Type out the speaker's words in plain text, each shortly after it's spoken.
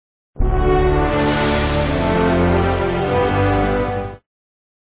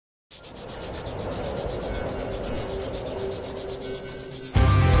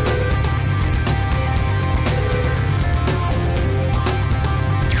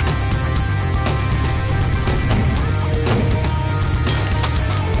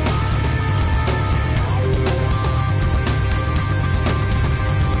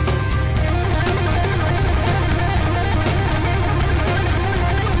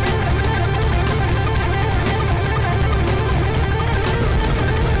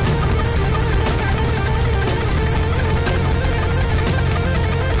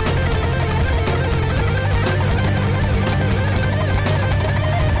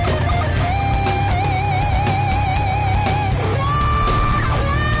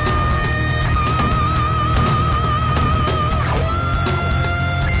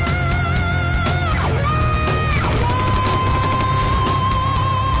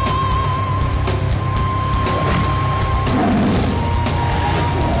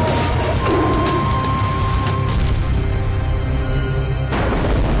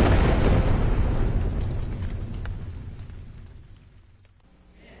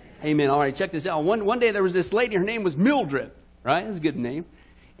Amen. All right, check this out. One day there was this lady. Her name was Mildred, right? That's a good name.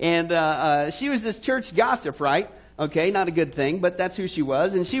 And she was this church gossip, right? Okay, not a good thing, but that's who she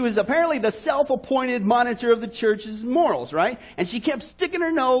was. And she was apparently the self-appointed monitor of the church's morals, right? And she kept sticking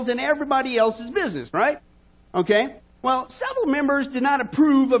her nose in everybody else's business, right? Okay? Well, several members did not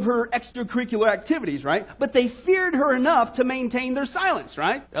approve of her extracurricular activities, right? But they feared her enough to maintain their silence,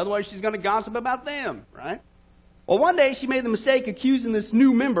 right? Otherwise, she's going to gossip about them, right? Well, one day she made the mistake accusing this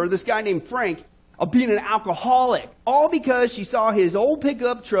new member, this guy named Frank, of being an alcoholic, all because she saw his old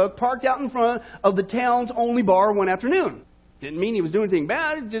pickup truck parked out in front of the town's only bar one afternoon. Didn't mean he was doing anything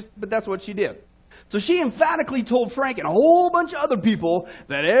bad, but that's what she did. So she emphatically told Frank and a whole bunch of other people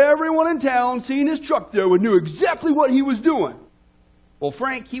that everyone in town seeing his truck there would knew exactly what he was doing. Well,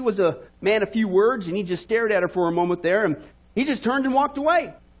 Frank, he was a man of few words, and he just stared at her for a moment there, and he just turned and walked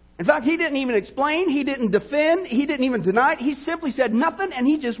away. In fact, he didn't even explain, he didn't defend, he didn't even deny it. He simply said nothing, and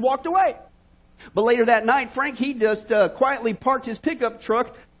he just walked away. But later that night, Frank, he just quietly parked his pickup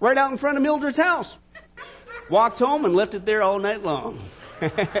truck right out in front of Mildred's house. Walked home and left it there all night long.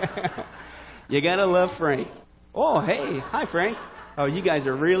 You gotta love Frank. Oh, hey. Hi, Frank. Oh, you guys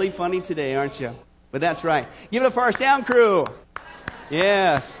are really funny today, aren't you? But that's right. Give it up for our sound crew.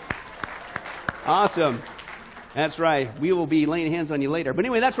 Yes. Awesome. That's right. We will be laying hands on you later. But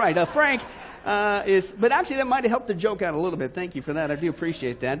anyway, that's right. Frank but actually that might have helped the joke out a little bit. Thank you for that. I do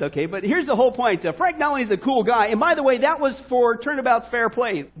appreciate that. Okay, but here's the whole point. Frank not only is a cool guy, and by the way, that was for Turnabout's Fair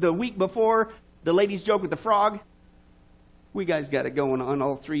Play the week before the ladies' joke with the frog. We guys got it going on,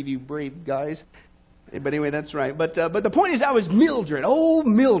 all three of you brave guys. But anyway, that's right. But the point is, that was Mildred. Oh,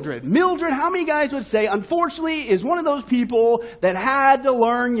 Mildred. Mildred, how many guys would say, unfortunately, is one of those people that had to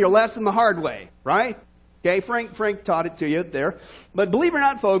learn your lesson the hard way, right? Okay, Frank taught it to you there. But believe it or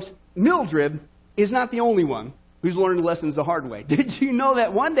not, folks, Mildred is not the only one who's learned lessons the hard way. Did you know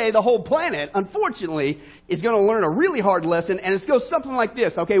that one day the whole planet, unfortunately, is going to learn a really hard lesson, and it goes something like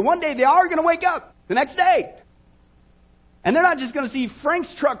this. Okay, one day they are going to wake up the next day. And they're not just going to see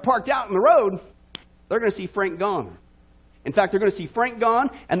Frank's truck parked out in the road. They're going to see Frank gone. In fact, they're going to see Frank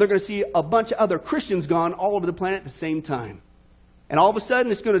gone, and they're going to see a bunch of other Christians gone all over the planet at the same time. And all of a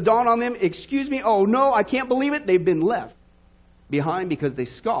sudden, it's going to dawn on them, excuse me, oh no, I can't believe it. They've been left behind because they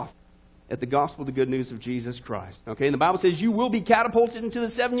scoffed at the gospel, the good news of Jesus Christ. Okay, and the Bible says you will be catapulted into the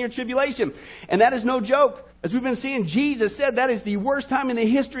 7-year tribulation. And that is no joke. As we've been seeing, Jesus said that is the worst time in the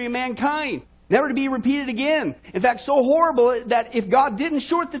history of mankind. Never to be repeated again. In fact, so horrible that if God didn't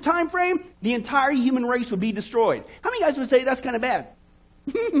short the time frame, the entire human race would be destroyed. How many guys would say that's kind of bad?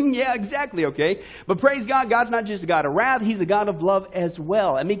 Yeah, exactly, okay? But praise God, God's not just a God of wrath, He's a God of love as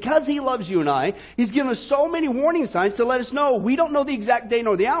well. And because He loves you and I, He's given us so many warning signs to let us know. We don't know the exact day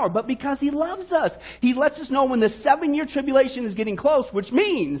nor the hour, but because He loves us, He lets us know when the 7-year tribulation is getting close, which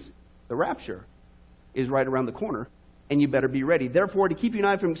means the rapture is right around the corner. And you better be ready. Therefore, to keep you and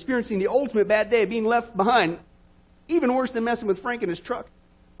I from experiencing the ultimate bad day of being left behind, even worse than messing with Frank and his truck.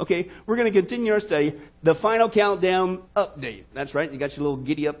 Okay, we're going to continue our study, the final countdown update. That's right, you got your little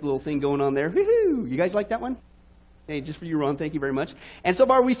giddy up little thing going on there. Woo-hoo. You guys like that one? Hey, just for you, Ron, thank you very much. And so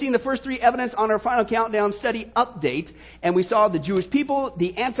far, we've seen the first 3 evidence on our final countdown study update. And we saw the Jewish people,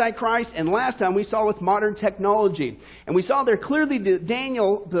 the Antichrist, and last time we saw with modern technology. And we saw there clearly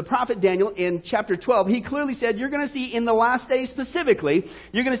the prophet Daniel in chapter 12. He clearly said, you're going to see in the last days specifically,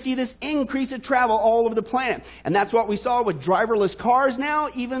 you're going to see this increase of travel all over the planet. And that's what we saw with driverless cars now,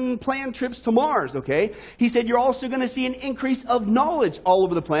 even planned trips to Mars, okay? He said, you're also going to see an increase of knowledge all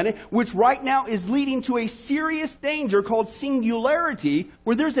over the planet, which right now is leading to a serious danger called singularity,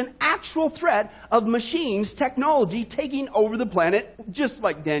 where there's an actual threat of machines, technology, taking over the planet, just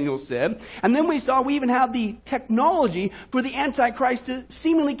like Daniel said. And then we even have the technology for the Antichrist to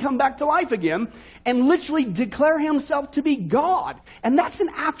seemingly come back to life again and literally declare himself to be God. And that's an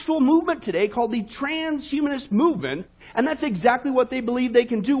actual movement today called the transhumanist movement. And that's exactly what they believe they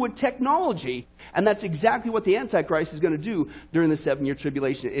can do with technology. And that's exactly what the Antichrist is going to do during the 7-year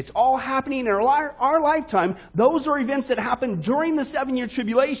tribulation. It's all happening in our lifetime. Those are events that happen during the 7-year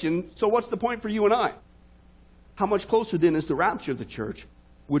tribulation. So what's the point for you and I? How much closer then is the rapture of the church,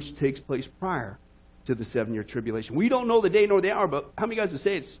 which takes place prior to the 7-year tribulation? We don't know the day nor the hour, but how many guys would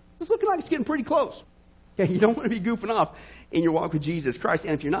say it's looking like it's getting pretty close? Okay, you don't want to be goofing off in your walk with Jesus Christ.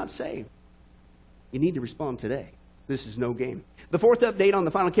 And if you're not saved, you need to respond today. This is no game. The 4th update on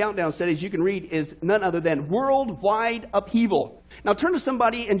the final countdown studies you can read is none other than worldwide upheaval. Now turn to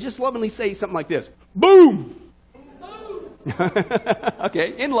somebody and just lovingly say something like this. Boom!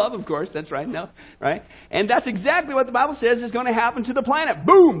 Okay, in love, of course. That's right. No, right? And that's exactly what the Bible says is going to happen to the planet.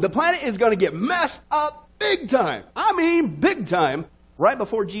 Boom! The planet is going to get messed up big time. I mean, big time. right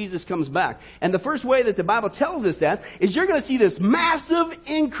before Jesus comes back. And the first way that the Bible tells us that is you're going to see this massive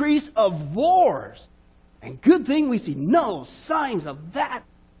increase of wars. And good thing we see no signs of that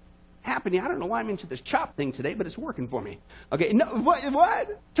happening. I don't know why I'm into this chop thing today, but it's working for me. Okay, no,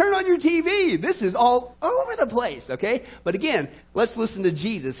 what? Turn on your TV. This is all over the place, okay? But again, let's listen to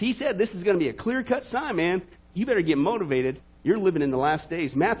Jesus. He said this is going to be a clear-cut sign, man. You better get motivated. You're living in the last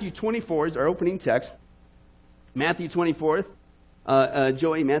days. Matthew 24 is our opening text. Matthew 24.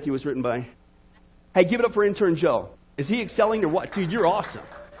 Joey, Matthew was written by... Hey, give it up for intern Joe. Is he excelling or what? Dude, you're awesome.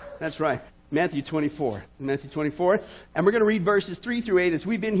 That's right. Matthew 24. Matthew 24. And we're going to read verses 3 through 8 as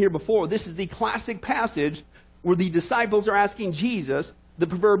we've been here before. This is the classic passage where the disciples are asking Jesus the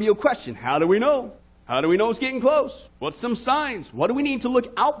proverbial question. How do we know? How do we know it's getting close? What's some signs? What do we need to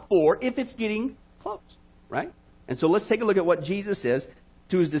look out for if it's getting close? Right? And so let's take a look at what Jesus says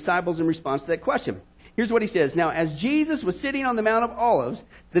to his disciples in response to that question. Here's what he says. Now, as Jesus was sitting on the Mount of Olives,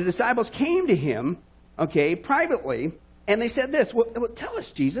 the disciples came to him, okay, privately, and they said this, well, tell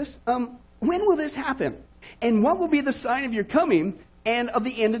us, Jesus, when will this happen? And what will be the sign of your coming and of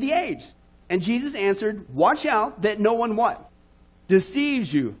the end of the age? And Jesus answered, watch out that no one what?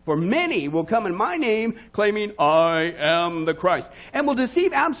 Deceives you. For many will come in my name claiming I am the Christ. And will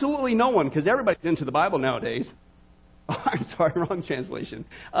deceive absolutely no one because everybody's into the Bible nowadays. Oh, I'm sorry, wrong translation.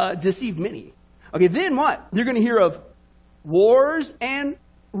 Deceive many. Okay, then what? You're going to hear of wars and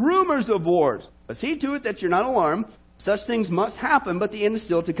rumors of wars. But see to it that you're not alarmed. Such things must happen, but the end is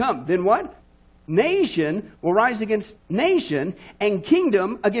still to come. Then what? Nation will rise against nation and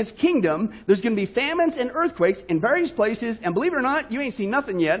kingdom against kingdom. There's going to be famines and earthquakes in various places. And believe it or not, you ain't seen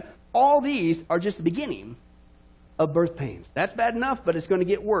nothing yet. All these are just the beginning of birth pains. That's bad enough, but it's going to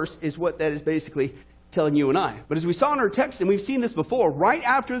get worse is what that is basically telling you and I. But as we saw in our text, and we've seen this before, right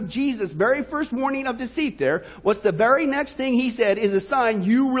after Jesus' very first warning of deceit there, what's the very next thing he said is a sign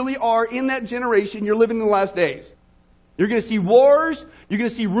you really are in that generation. You're living in the last days. You're going to see wars. You're going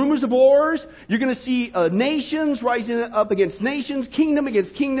to see rumors of wars. You're going to see nations rising up against nations, kingdom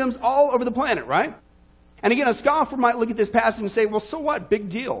against kingdoms, all over the planet, right? And again, a scoffer might look at this passage and say, well, so what? Big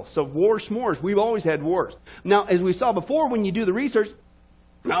deal. So war, s'mores. We've always had wars. Now, as we saw before, when you do the research,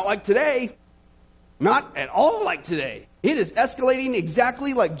 not like today. Not at all like today. It is escalating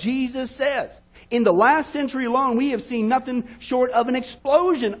exactly like Jesus says. In the last century alone, we have seen nothing short of an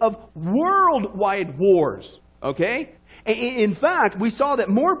explosion of worldwide wars. Okay? In fact, we saw that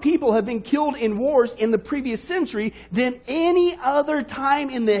more people have been killed in wars in the previous century than any other time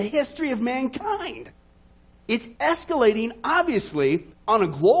in the history of mankind. It's escalating, obviously, on a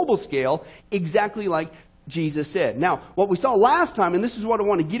global scale, exactly like Jesus said. Now, what we saw last time, and this is what I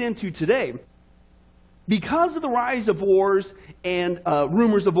want to get into today, because of the rise of wars and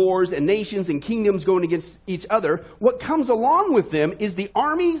rumors of wars and nations and kingdoms going against each other, what comes along with them is the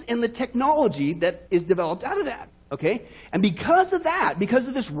armies and the technology that is developed out of that. Okay? And because of that, because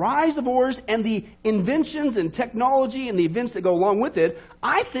of this rise of wars and the inventions and technology and the events that go along with it,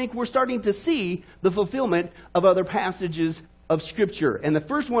 I think we're starting to see the fulfillment of other passages of Scripture. And the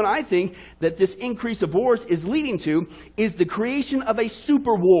first one I think that this increase of wars is leading to is the creation of a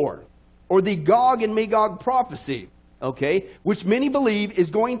super war, or the Gog and Magog prophecy, okay, which many believe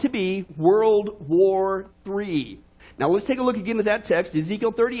is going to be World War III. Now, let's take a look again at that text,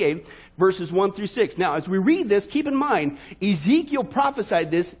 Ezekiel 38, verses 1 through 6. Now, as we read this, keep in mind, Ezekiel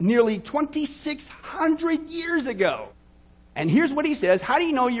prophesied this nearly 2,600 years ago. And here's what he says. How do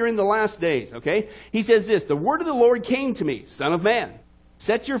you know you're in the last days, okay? He says this, the word of the Lord came to me, Son of man,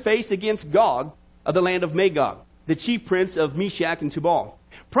 set your face against Gog of the land of Magog, the chief prince of Meshach and Tubal.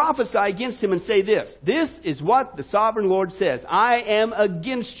 Prophesy against him and say this. This is what the sovereign Lord says. I am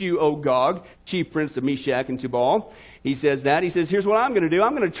against you, O Gog, chief prince of Meshach and Tubal. He says that. He says, here's what I'm going to do.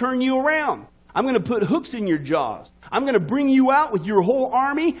 I'm going to turn you around. I'm going to put hooks in your jaws. I'm going to bring you out with your whole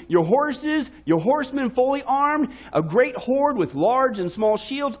army, your horses, your horsemen fully armed, a great horde with large and small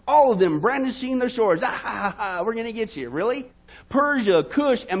shields, all of them brandishing their swords. Ah, ha, ha, ha, we're going to get you. Really? Persia,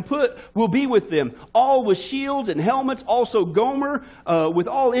 Cush, and Put will be with them, all with shields and helmets. Also Gomer with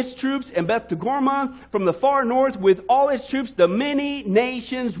all its troops, and Beth Togarmah from the far north with all its troops, the many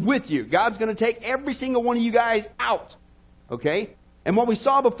nations with you. God's going to take every single one of you guys out. Okay? And what we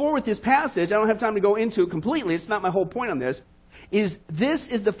saw before with this passage, I don't have time to go into it completely, it's not my whole point on this is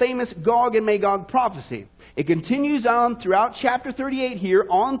the famous Gog and Magog prophecy. It continues on throughout chapter 38 here,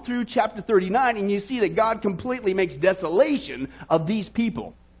 on through chapter 39, and you see that God completely makes desolation of these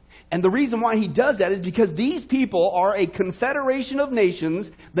people. And the reason why he does that is because these people are a confederation of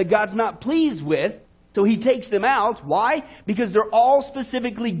nations that God's not pleased with, So he takes them out. Why? Because they're all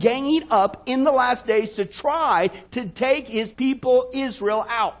specifically ganging up in the last days to try to take his people Israel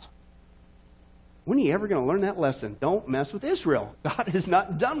out. When are you ever going to learn that lesson? Don't mess with Israel. God is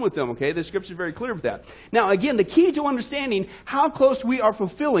not done with them, okay? The scripture is very clear with that. Now, again, the key to understanding how close we are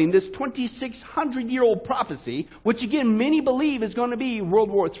fulfilling this 2,600-year-old prophecy, which, again, many believe is going to be World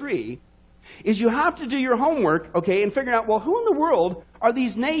War III, is you have to do your homework, okay, and figure out, well, who in the world are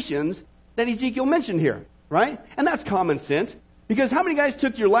these nations that Ezekiel mentioned here, right? And that's common sense, because how many guys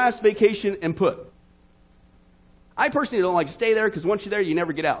took your last vacation and put? I personally don't like to stay there, because once you're there, you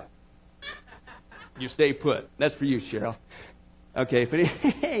never get out. You stay put. That's for you, Cheryl. Okay,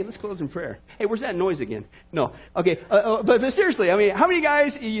 hey, let's close in prayer. Hey, where's that noise again? No. Okay, but seriously, I mean, how many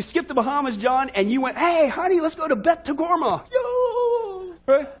guys, you skipped the Bahamas, John, and you went, hey, honey, let's go to Bet Tagorma. Yo!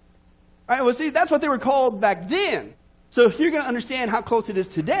 Right? All right, well, see, that's what they were called back then. So if you're going to understand how close it is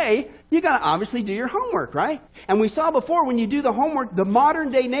today, you got to obviously do your homework, right? And we saw before, when you do the homework, the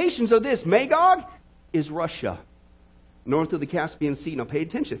modern-day nations of this, Magog, is Russia, north of the Caspian Sea. Now, pay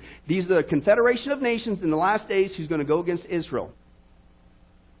attention. These are the confederation of nations in the last days who's going to go against Israel.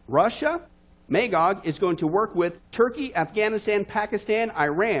 Russia, Magog, is going to work with Turkey, Afghanistan, Pakistan,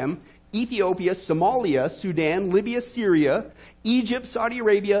 Iran, Ethiopia, Somalia, Sudan, Libya, Syria, Egypt, Saudi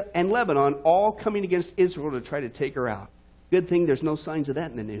Arabia, and Lebanon, all coming against Israel to try to take her out. Good thing there's no signs of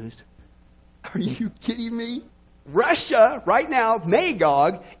that in the news. Are you kidding me? Russia, right now,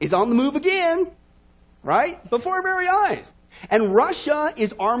 Magog, is on the move again, right? Before our very eyes. And Russia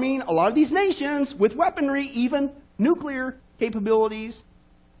is arming a lot of these nations with weaponry, even nuclear capabilities.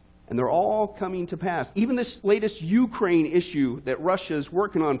 And they're all coming to pass. Even this latest Ukraine issue that Russia's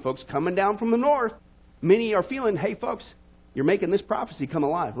working on, folks, coming down from the north, many are feeling, hey, folks, you're making this prophecy come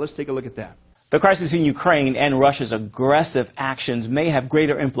alive. Let's take a look at that. The crisis in Ukraine and Russia's aggressive actions may have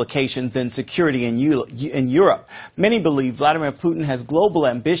greater implications than security in Europe. Many believe Vladimir Putin has global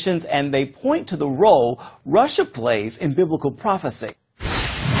ambitions, and they point to the role Russia plays in biblical prophecy.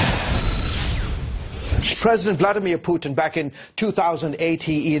 President Vladimir Putin, back in 2008,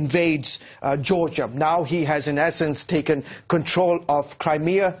 he invades Georgia. Now he has, in essence, taken control of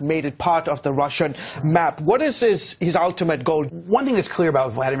Crimea, made it part of the Russian map. What is his ultimate goal? One thing that's clear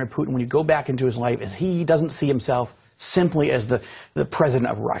about Vladimir Putin, when you go back into his life, is he doesn't see himself simply as the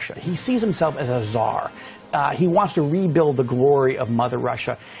president of Russia. He sees himself as a czar. He wants to rebuild the glory of Mother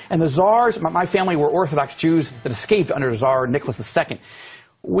Russia. And the czars, my family were Orthodox Jews that escaped under Tsar Nicholas II.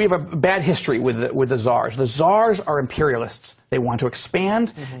 We have a bad history with the czars. The czars are imperialists. They want to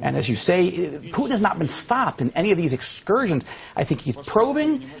expand, and as you say, Putin has not been stopped in any of these excursions. I think he's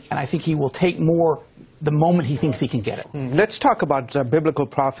probing, and I think he will take more the moment he thinks he can get it. Let's talk about biblical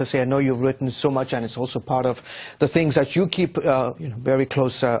prophecy. I know you've written so much, and it's also part of the things that you keep very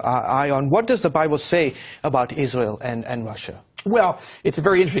close eye on. What does the Bible say about Israel and Russia? Well, it's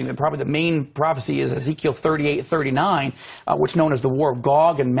very interesting. Probably the main prophecy is Ezekiel 38:39, which is known as the War of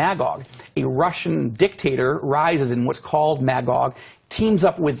Gog and Magog. A Russian dictator rises in what's called Magog, teams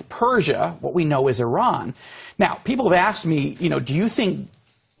up with Persia, what we know as Iran. Now, people have asked me, do you think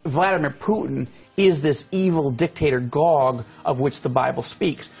Vladimir Putin is this evil dictator Gog of which the Bible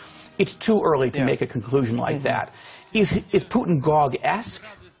speaks? It's too early to make a conclusion like that. Is Putin Gog-esque?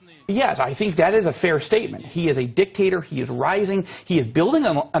 Yes, I think that is a fair statement. He is a dictator. He is rising. He is building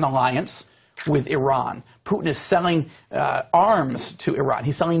an alliance with Iran. Putin is selling arms to Iran.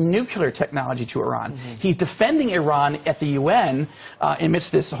 He's selling nuclear technology to Iran. He's defending Iran at the UN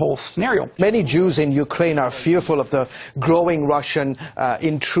amidst this whole scenario. Many Jews in Ukraine are fearful of the growing Russian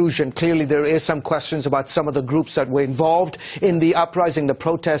intrusion. Clearly, there is some questions about some of the groups that were involved in the uprising, the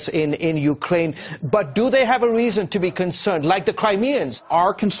protests in Ukraine. But do they have a reason to be concerned, like the Crimeans?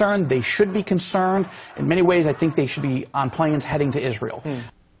 Are concerned. They should be concerned. In many ways, I think they should be on planes heading to Israel.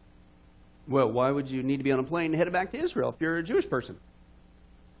 Well, why would you need to be on a plane headed back to Israel if you're a Jewish person?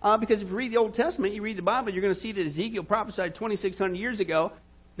 Because if you read the Old Testament, you read the Bible, you're going to see that Ezekiel prophesied 2,600 years ago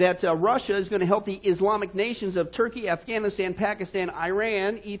that Russia is going to help the Islamic nations of Turkey, Afghanistan, Pakistan,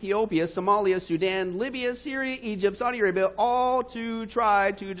 Iran, Ethiopia, Somalia, Sudan, Libya, Syria, Egypt, Saudi Arabia, all to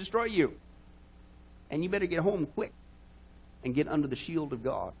try to destroy you. And you better get home quick and get under the shield of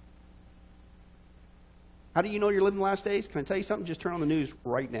God. How do you know you're living the last days? Can I tell you something? Just turn on the news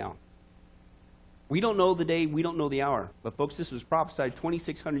right now. We don't know the day, we don't know the hour. But folks, this was prophesied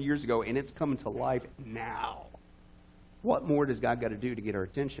 2,600 years ago, and it's coming to life now. What more does God got to do to get our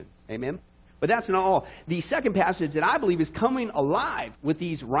attention? Amen? But that's not all. The second passage that I believe is coming alive with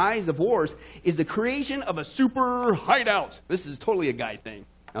these rise of wars is the creation of a super hideout. This is totally a guy thing.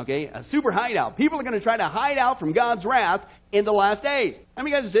 Okay, a super hideout. People are going to try to hide out from God's wrath in the last days. How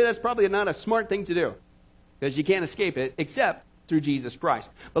many guys would say that's probably not a smart thing to do? Because you can't escape it except through Jesus Christ.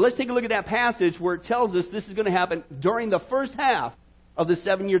 But let's take a look at that passage where it tells us this is going to happen during the first half of the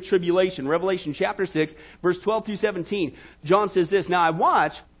 7-year tribulation. Revelation chapter 6, verse 12 through 17. John says this, "Now I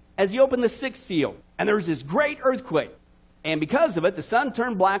watched as he opened the 6th seal, and there was this great earthquake. And because of it, the sun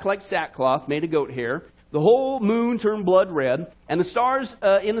turned black like sackcloth made of goat hair. The whole moon turned blood red, and the stars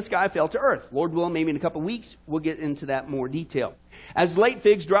in the sky fell to earth." Lord willing, maybe in a couple of weeks, we'll get into that more detail. "As late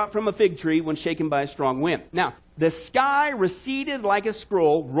figs drop from a fig tree when shaken by a strong wind. Now, the sky receded like a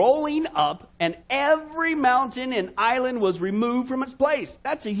scroll, rolling up, and every mountain and island was removed from its place."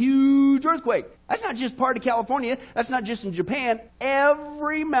 That's a huge earthquake. That's not just part of California. That's not just in Japan.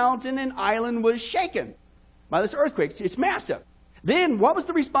 Every mountain and island was shaken by this earthquake. It's massive. Then, what was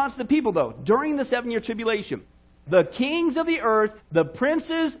the response of the people, though, during the 7-year tribulation? "The kings of the earth, the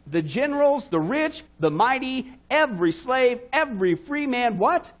princes, the generals, the rich, the mighty, every slave, every free man,"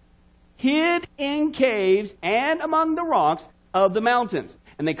 what? "Hid in caves and among the rocks of the mountains.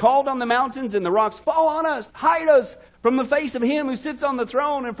 And they called on the mountains and the rocks, 'Fall on us, hide us from the face of him who sits on the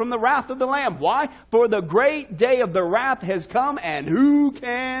throne and from the wrath of the Lamb.' Why? For the great day of the wrath has come, and who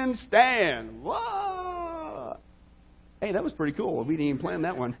can stand?" Whoa! Hey, that was pretty cool. We didn't even plan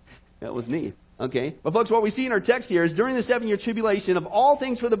that one. That was neat. Okay. But folks, what we see in our text here is during the 7-year tribulation, of all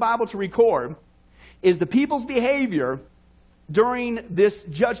things for the Bible to record, is the people's behavior during this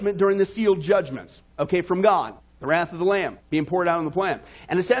judgment, during the sealed judgments, okay, from God. The wrath of the Lamb being poured out on the planet.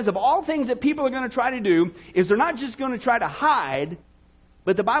 And it says of all things that people are going to try to do, is they're not just going to try to hide,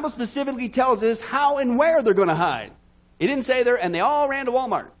 but the Bible specifically tells us how and where they're going to hide. It didn't say there, and they all ran to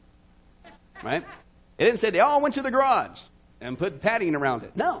Walmart. Right? It didn't say they all went to the garage and put padding around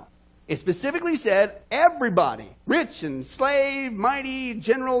it. No. It specifically said everybody, rich and slave, mighty,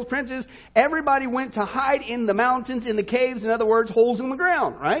 generals, princes, everybody went to hide in the mountains, in the caves, in other words, holes in the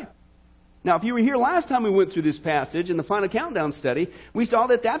ground, right? Now, if you were here last time we went through this passage in the final countdown study, we saw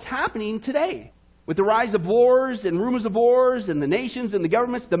that that's happening today. With the rise of wars and rumors of wars and the nations and the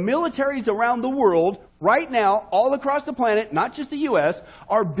governments, the militaries around the world right now, all across the planet, not just the U.S.,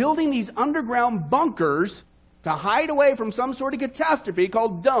 are building these underground bunkers to hide away from some sort of catastrophe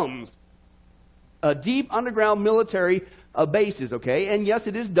called DUMBs. Deep underground military bases, okay? And yes,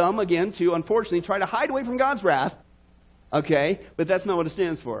 it is dumb, again, to unfortunately try to hide away from God's wrath, okay? But that's not what it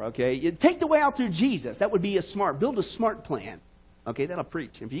stands for, okay? You take the way out through Jesus. That would be build a smart plan. Okay, that'll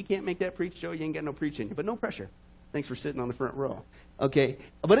preach. If you can't make that preach, Joe, you ain't got no preaching. But no pressure. Thanks for sitting on the front row. Okay,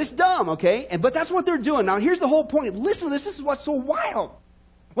 but it's dumb, okay? But that's what they're doing. Now, here's the whole point. Listen to this. This is what's so wild.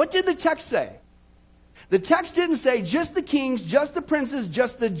 What did the text say? The text didn't say just the kings, just the princes,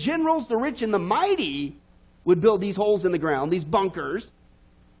 just the generals, the rich, and the mighty would build these holes in the ground, these bunkers,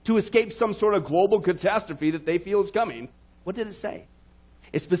 to escape some sort of global catastrophe that they feel is coming. What did it say?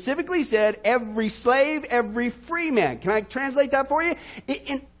 It specifically said every slave, every free man. Can I translate that for you?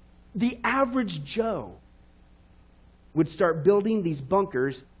 The average Joe would start building these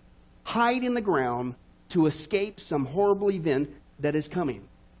bunkers, hide in the ground to escape some horrible event that is coming.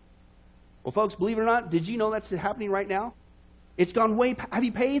 Well, folks, believe it or not, did you know that's happening right now? It's gone way. Have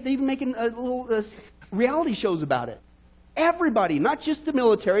you paid? They're even making little reality shows about it. Everybody, not just the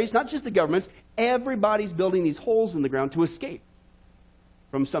militaries, not just the governments, everybody's building these holes in the ground to escape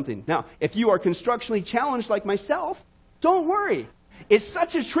from something. Now, if you are constructionally challenged like myself, don't worry. It's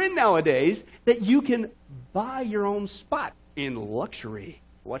such a trend nowadays that you can buy your own spot in luxury.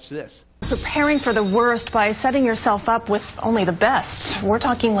 Watch this. Preparing for the worst by setting yourself up with only the best. We're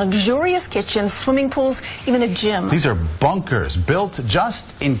talking luxurious kitchens, swimming pools, even a gym. These are bunkers built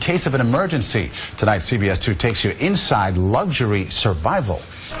just in case of an emergency. Tonight, CBS 2 takes you inside luxury survival.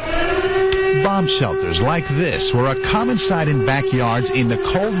 Bomb shelters like this were a common sight in backyards in the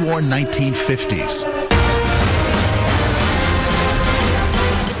Cold War 1950s.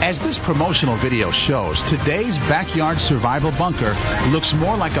 As this promotional video shows, today's backyard survival bunker looks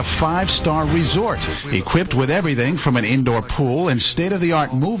more like a 5-star resort, equipped with everything from an indoor pool and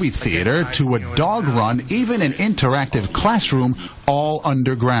state-of-the-art movie theater to a dog run, even an interactive classroom, all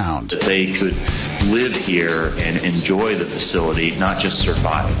underground. They could live here and enjoy the facility, not just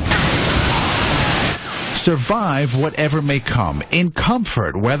survive. Survive whatever may come, in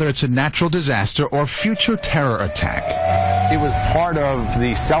comfort, whether it's a natural disaster or future terror attack. It was part of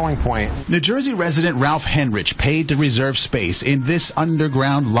the selling point. New Jersey resident Ralph Henrich paid to reserve space in this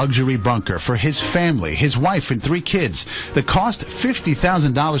underground luxury bunker for his family, his wife, and 3 kids. The cost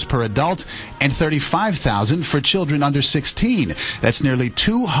 $50,000 per adult and $35,000 for children under 16. That's nearly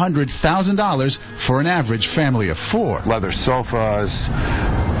 $200,000 for an average family of 4. Leather sofas,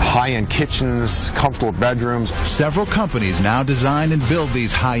 high-end kitchens, comfortable bedrooms. Several companies now design and build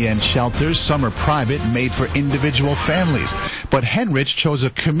these high-end shelters. Some are private, made for individual families. But Henrich chose a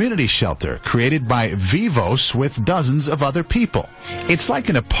community shelter created by Vivos with dozens of other people. It's like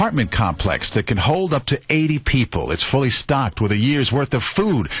an apartment complex that can hold up to 80 people. It's fully stocked with a year's worth of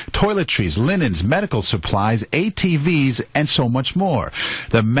food, toiletries, linens, medical supplies, ATVs, and so much more.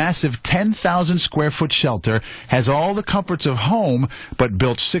 The massive 10,000 square foot shelter has all the comforts of home, but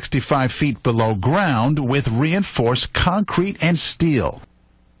built 65 feet below ground with reinforced concrete and steel.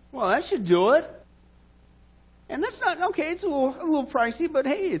 Well, that should do it. And that's not, okay, it's a little pricey, but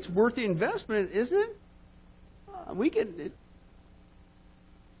hey, it's worth the investment, isn't it? We could...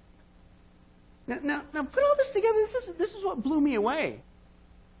 Now, put all this together. This is what blew me away.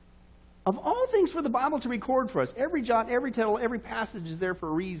 Of all things for the Bible to record for us, every jot, every tittle, every passage is there for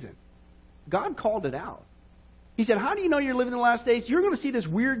a reason. God called it out. He said, how do you know you're living in the last days? You're going to see this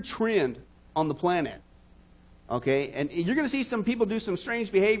weird trend on the planet. Okay? And you're going to see some people do some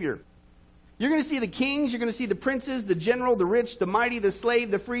strange behavior. You're going to see the kings, you're going to see the princes, the general, the rich, the mighty, the slave,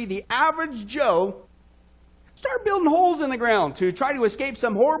 the free, the average Joe start building holes in the ground to try to escape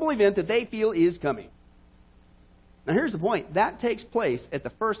some horrible event that they feel is coming. Now here's the point. That takes place at the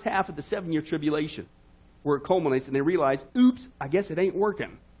first half of the 7-year tribulation, where it culminates and they realize, oops, I guess it ain't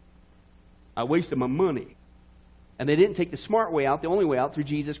working. I wasted my money. And they didn't take the smart way out, the only way out, through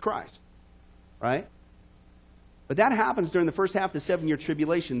Jesus Christ. Right? But that happens during the first half of the 7-year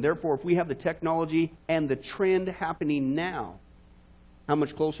tribulation. Therefore, if we have the technology and the trend happening now, how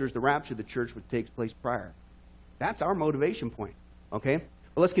much closer is the rapture of the church which takes place prior? That's our motivation point. Okay?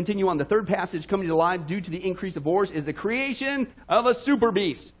 Well, let's continue on. The third passage coming to light due to the increase of wars is the creation of a super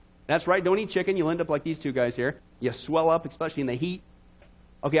beast. That's right. Don't eat chicken. You'll end up like these two guys here. You swell up, especially in the heat.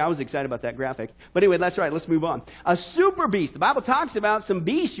 Okay, I was excited about that graphic. But anyway, that's right. Let's move on. A super beast. The Bible talks about some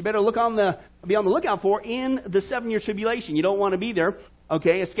beasts you better be on the lookout for in the 7-year tribulation. You don't want to be there.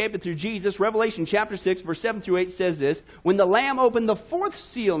 Okay, escape it through Jesus. Revelation chapter 6, verse 7 through 8 says this. When the Lamb opened the 4th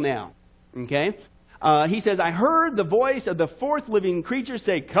seal now, okay, he says, I heard the voice of the 4th living creature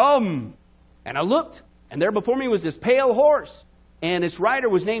say, come. And I looked, and there before me was this pale horse, and its rider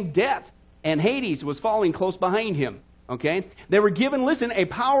was named Death, and Hades was following close behind him. Okay? They were given, listen, a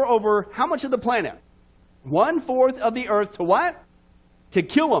power over how much of the planet? 1/4 of the earth to what? To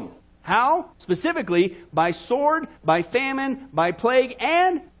kill them. How? Specifically, by sword, by famine, by plague,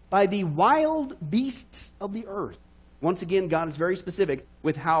 and by the wild beasts of the earth. Once again, God is very specific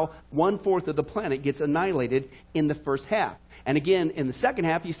with how 1/4 of the planet gets annihilated in the first half. And again, in the second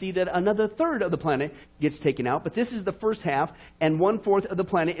half, you see that another 1/3 of the planet gets taken out. But this is the first half, and 1/4 of the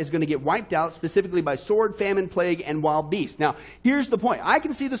planet is going to get wiped out, specifically by sword, famine, plague, and wild beasts. Now, here's the point. I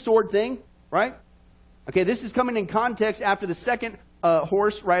can see the sword thing, right? Okay, this is coming in context after the second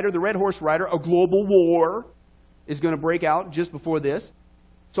horse rider, the red horse rider. A global war is going to break out just before this.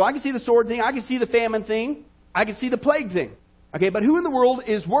 So I can see the sword thing. I can see the famine thing. I can see the plague thing. Okay, but who in the world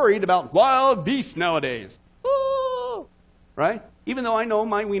is worried about wild beasts nowadays? Ooh, right? Even though I know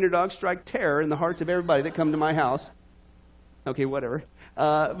my wiener dogs strike terror in the hearts of everybody that come to my house. Okay, whatever.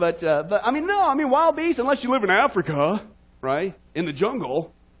 But I mean, no, I mean, wild beasts, unless you live in Africa, right, in the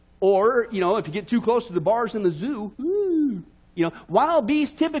jungle, or, you know, if you get too close to the bars in the zoo, you know, wild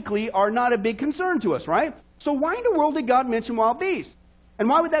beasts typically are not a big concern to us, right? So why in the world did God mention wild beasts? And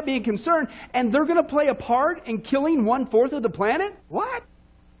why would that be a concern? And they're going to play a part in killing 1/4 of the planet? What?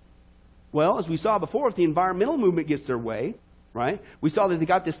 Well, as we saw before, if the environmental movement gets their way, right? We saw that they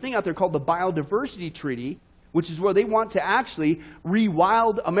got this thing out there called the Biodiversity Treaty, which is where they want to actually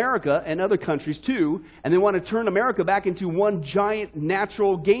rewild America and other countries too, and they want to turn America back into one giant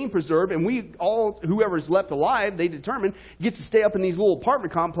natural game preserve, and we all, whoever's left alive, they determine, gets to stay up in these little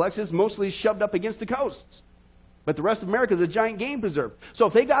apartment complexes, mostly shoved up against the coasts. But the rest of America is a giant game preserve. So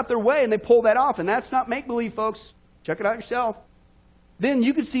if they got their way and they pull that off, and that's not make-believe, folks, check it out yourself, then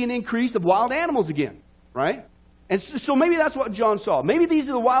you could see an increase of wild animals again, right? And so maybe that's what John saw. Maybe these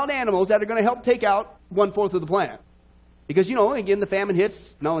are the wild animals that are going to help take out 1/4 of the planet. Because, you know, again, the famine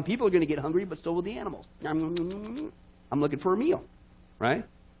hits, not only people are going to get hungry, but so will the animals. I'm looking for a meal, right?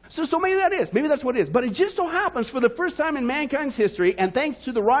 So maybe that is. Maybe that's what it is. But it just so happens for the first time in mankind's history, and thanks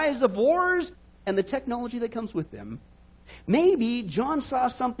to the rise of wars and the technology that comes with them, maybe John saw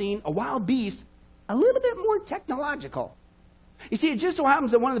something, a wild beast, a little bit more technological You see, it just so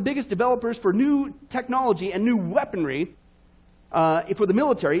happens that one of the biggest developers for new technology and new weaponry for the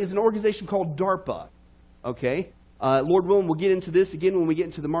military is an organization called DARPA. Okay? Lord willing, we'll get into this again when we get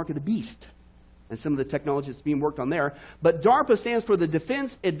into the Mark of the Beast and some of the technology that's being worked on there. But DARPA stands for the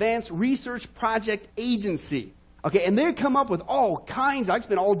Defense Advanced Research Project Agency. Okay, and they come up with all kinds. I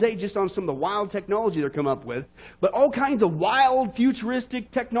spent all day just on some of the wild technology they're coming up with, but all kinds of wild,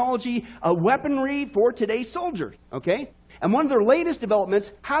 futuristic technology, weaponry for today's soldiers. Okay, and one of their latest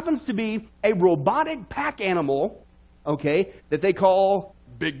developments happens to be a robotic pack animal. Okay, that they call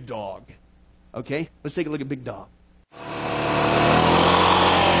Big Dog. Okay, let's take a look at Big Dog.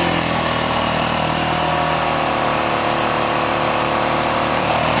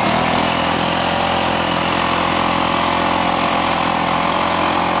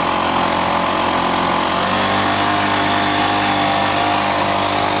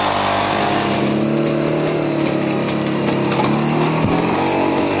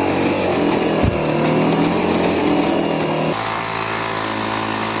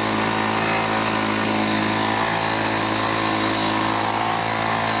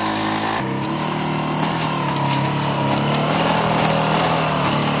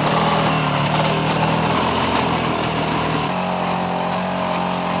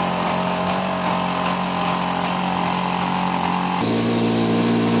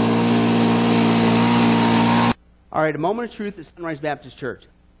 All right, a moment of truth at Sunrise Baptist Church.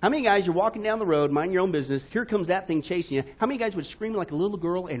 How many guys, you're walking down the road, mind your own business, here comes that thing chasing you. How many guys would scream like a little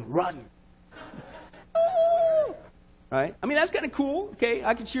girl and run? Right? I mean, that's kind of cool. Okay,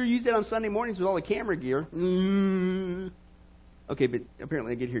 I could sure use that on Sunday mornings with all the camera gear. Okay, but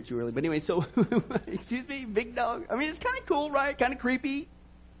apparently I get here too early. But anyway, so, excuse me, Big Dog. I mean, it's kind of cool, right? Kind of creepy.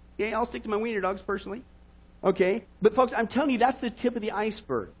 Yeah, I'll stick to my wiener dogs personally. Okay, but folks, I'm telling you, that's the tip of the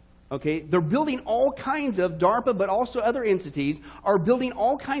iceberg. Okay, they're building all kinds of, DARPA, but also other entities, are building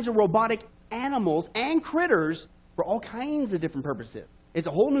all kinds of robotic animals and critters for all kinds of different purposes. It's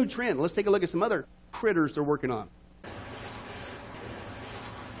a whole new trend. Let's take a look at some other critters they're working on.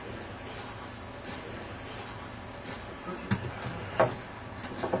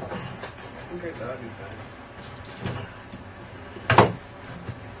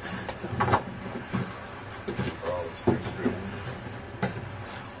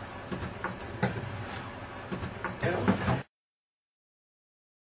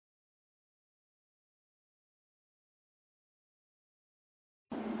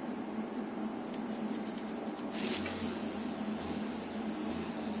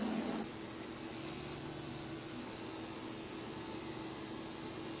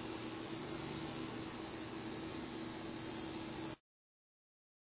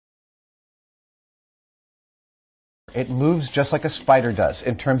 It moves just like a spider does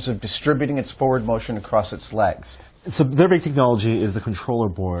in terms of distributing its forward motion across its legs. So their big technology is the controller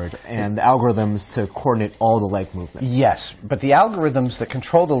board and the algorithms to coordinate all the leg movements. Yes, but the algorithms that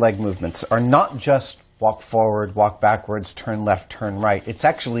control the leg movements are not just walk forward, walk backwards, turn left, turn right. It's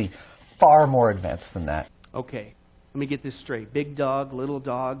actually far more advanced than that. Okay, let me get this straight. Big dog,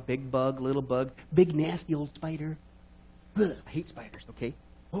 big bug, little bug, big nasty old spider. Ugh, I hate spiders, okay?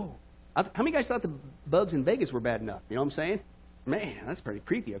 Oh. How many guys thought the bugs in Vegas were bad enough? You know what I'm saying? Man, that's pretty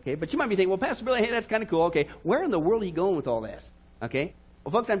creepy, okay? But you might be thinking, well, Pastor Billy, hey, that's kind of cool. Okay, where in the world are you going with all this? Okay?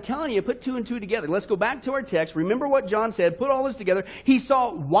 Well, folks, I'm telling you, put two and two together. Let's go back to our text. Remember what John said. Put all this together. He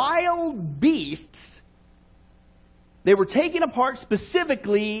saw wild beasts. They were taken apart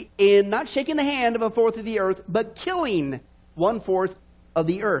specifically in not shaking the hand of a fourth of the earth, but killing 1/4 of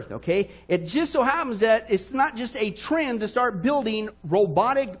the earth, okay? It just so happens that it's not just a trend to start building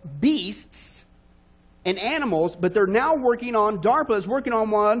robotic beasts and animals, but they're now working on, DARPA is working on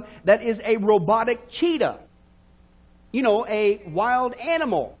one that is a robotic cheetah. You know, a wild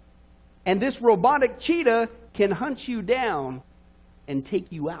animal. And this robotic cheetah can hunt you down and take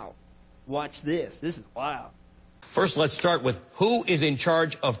you out. Watch this. This is wild. First, let's start with who is in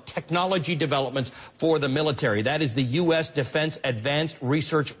charge of technology developments for the military. That is the U.S. Defense Advanced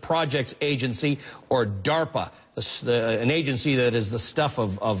Research Projects Agency, or DARPA, an agency that is the stuff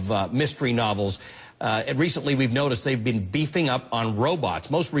of mystery novels. And recently, we've noticed they've been beefing up on robots.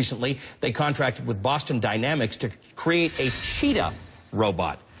 Most recently, they contracted with Boston Dynamics to create a cheetah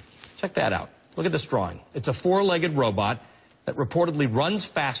robot. Check that out. Look at this drawing. It's a four-legged robot that reportedly runs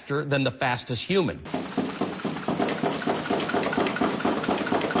faster than the fastest human.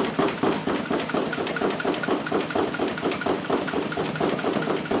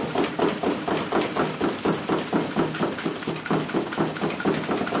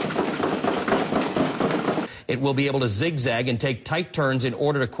 It will be able to zigzag and take tight turns in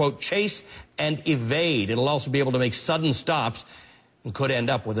order to, quote, chase and evade. It'll also be able to make sudden stops and could end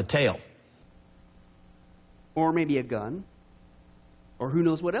up with a tail. Or maybe a gun. Or who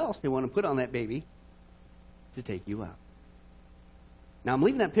knows what else they want to put on that baby to take you out. Now, I'm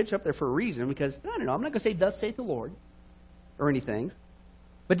leaving that picture up there for a reason because, I don't know, I'm not going to say, thus saith the Lord, or anything.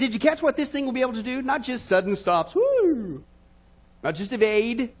 But did you catch what this thing will be able to do? Not just sudden stops, woo! Not just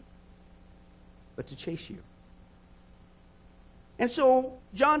evade, but to chase you. And so,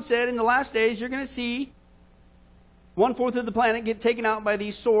 John said, in the last days, you're going to see 1/4 of the planet get taken out by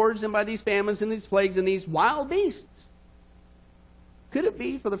these swords and by these famines and these plagues and these wild beasts. Could it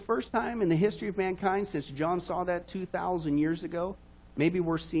be for the first time in the history of mankind since John saw that 2,000 years ago? Maybe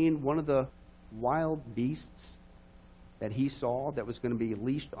we're seeing one of the wild beasts that he saw that was going to be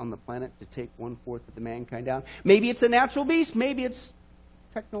leashed on the planet to take 1/4 of the mankind out. Maybe it's a natural beast. Maybe it's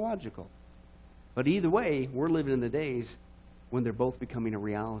technological. But either way, we're living in the days when they're both becoming a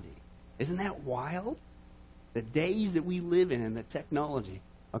reality. Isn't that wild? The days that we live in and the technology.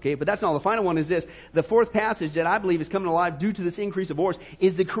 Okay, but that's not all. The final one is this. The fourth passage that I believe is coming alive due to this increase of wars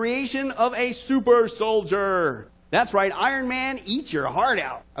is the creation of a super soldier. That's right, Iron Man, eat your heart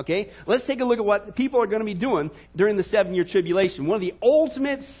out. Okay, let's take a look at what people are going to be doing during the 7-year tribulation. One of the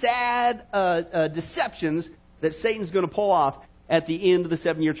ultimate sad deceptions that Satan's going to pull off at the end of the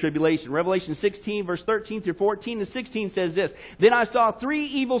 7-year tribulation. Revelation 16, verse 13 through 14 to 16 says this. Then I saw 3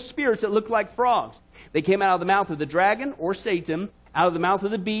 evil spirits that looked like frogs. They came out of the mouth of the dragon, or Satan, out of the mouth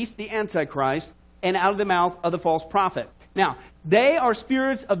of the beast, the Antichrist, and out of the mouth of the false prophet. Now, they are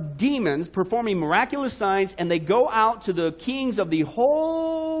spirits of demons performing miraculous signs, and they go out to the kings of the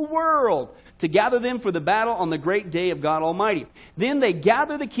whole world to gather them for the battle on the great day of God Almighty. Then they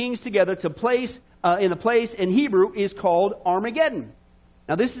gather the kings together to place in a place in Hebrew is called Armageddon.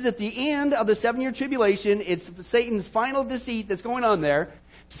 Now, this is at the end of the 7-year tribulation. It's Satan's final deceit that's going on there.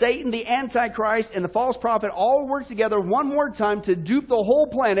 Satan, the Antichrist, and the false prophet all work together one more time to dupe the whole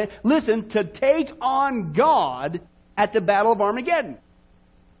planet. Listen, to take on God at the Battle of Armageddon.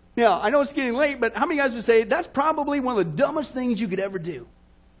 Now, I know it's getting late, but how many guys would say that's probably one of the dumbest things you could ever do? You know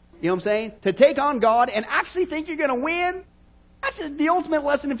what I'm saying? To take on God and actually think you're going to win? That's the ultimate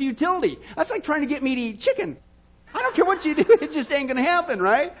lesson of futility. That's like trying to get me to eat chicken. I don't care what you do, it just ain't going to happen,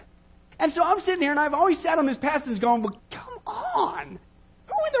 right? And so I'm sitting here, and I've always sat on this passage going, well, come on.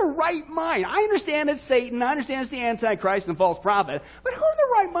 Who in their right mind? I understand it's Satan. I understand it's the Antichrist and the false prophet. But who in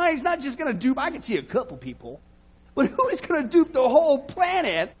their right mind is not just going to dupe? I can see a couple people. But who is going to dupe the whole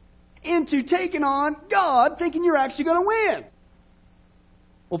planet into taking on God thinking you're actually going to win?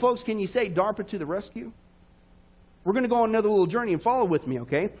 Well, folks, can you say DARPA to the rescue? We're going to go on another little journey and follow with me,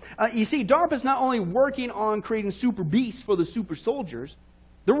 okay? You see, DARPA is not only working on creating super beasts for the super soldiers,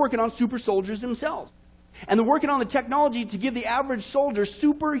 they're working on super soldiers themselves. And they're working on the technology to give the average soldier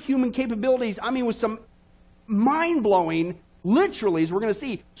superhuman capabilities. I mean, with some mind-blowing, literally, as we're going to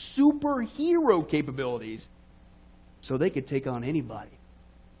see, superhero capabilities. So they could take on anybody.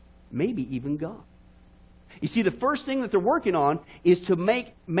 Maybe even God. You see, the first thing that they're working on is to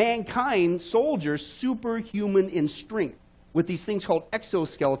make mankind, soldiers, superhuman in strength. With these things called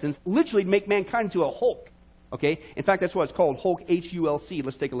exoskeletons, literally make mankind into a Hulk. Okay? In fact, that's what it's called, Hulk, H-U-L-C.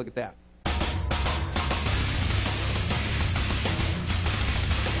 Let's take a look at that.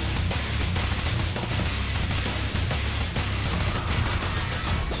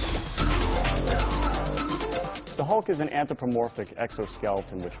 The Hulk is an anthropomorphic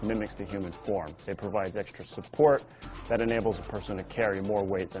exoskeleton which mimics the human form. It provides extra support that enables a person to carry more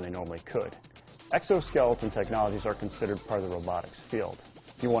weight than they normally could. Exoskeleton technologies are considered part of the robotics field.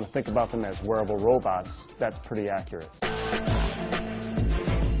 If you want to think about them as wearable robots, that's pretty accurate.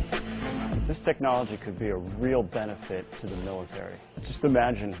 This technology could be a real benefit to the military. Just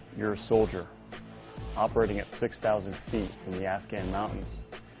imagine you're a soldier operating at 6,000 feet in the Afghan mountains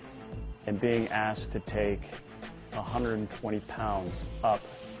and being asked to take 120 pounds up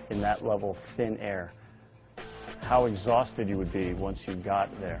in that level of thin air. How exhausted you would be once you got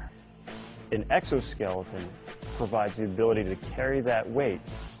there. An exoskeleton provides the ability to carry that weight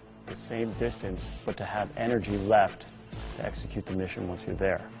the same distance, but to have energy left to execute the mission once you're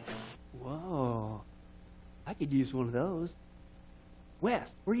there. Whoa. I could use one of those.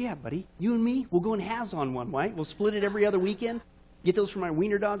 Wes, where you at, buddy? You and me, we'll go in halves on one, right? We'll split it every other weekend. Get those for my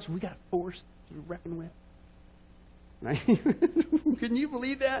wiener dogs. We got a force to reckon with. Right? Can you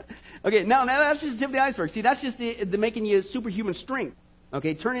believe that? Okay, now that's just the tip of the iceberg. See, that's just the making you superhuman strength.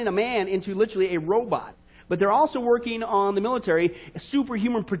 Okay, turning a man into literally a robot. But they're also working on the military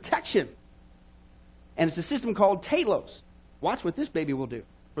superhuman protection. And it's a system called Talos. Watch what this baby will do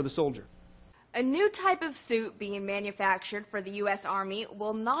for the soldier. A new type of suit being manufactured for the U.S. Army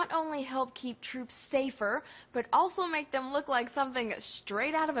will not only help keep troops safer, but also make them look like something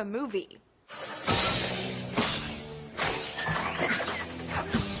straight out of a movie.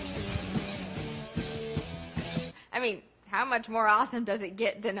 I mean, how much more awesome does it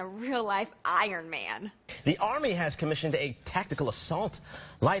get than a real-life Iron Man? The Army has commissioned a tactical assault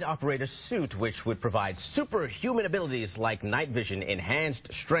light operator suit, which would provide superhuman abilities like night vision,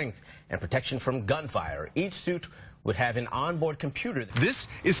 enhanced strength, and protection from gunfire. Each suit would have an onboard computer. This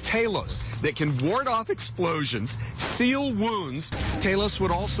is Talos that can ward off explosions, seal wounds. Talos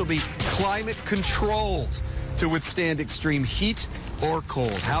would also be climate controlled to withstand extreme heat or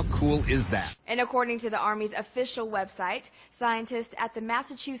cold. How cool is that? And according to the Army's official website, scientists at the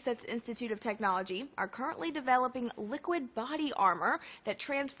Massachusetts Institute of Technology are currently developing liquid body armor that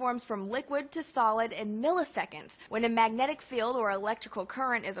transforms from liquid to solid in milliseconds when a magnetic field or electrical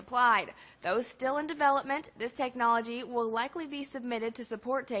current is applied. Though still in development, this technology will likely be submitted to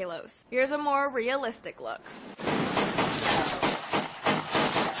support Talos. Here's a more realistic look.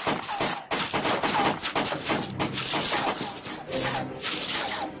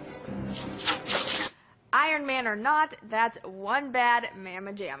 Iron Man or not, that's one bad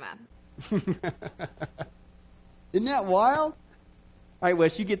mamma jamma. Isn't that wild? All right,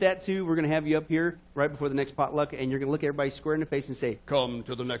 Wes, you get that too. We're going to have you up here right before the next potluck, and you're going to look everybody square in the face and say, "Come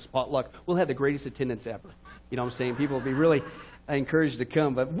to the next potluck." We'll have the greatest attendance ever. You know what I'm saying? People will be really encouraged to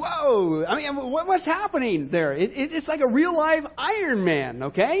come. But whoa, I mean, what's happening there? It's like a real live Iron Man,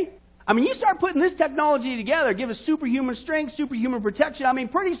 okay? I mean, you start putting this technology together, give us superhuman strength, superhuman protection. I mean,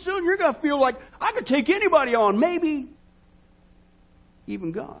 pretty soon you're going to feel like I could take anybody on, maybe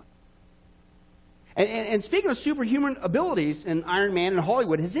even God. And speaking of superhuman abilities in Iron Man and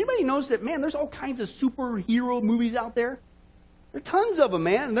Hollywood, has anybody noticed that, man, there's all kinds of superhero movies out there? There are tons of them,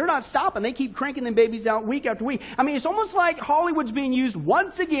 man, and they're not stopping. They keep cranking them babies out week after week. I mean, it's almost like Hollywood's being used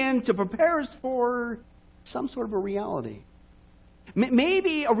once again to prepare us for some sort of a reality.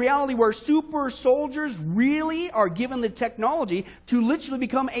 Maybe a reality where super soldiers really are given the technology to literally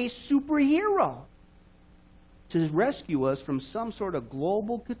become a superhero to rescue us from some sort of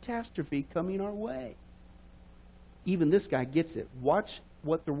global catastrophe coming our way. Even this guy gets it. Watch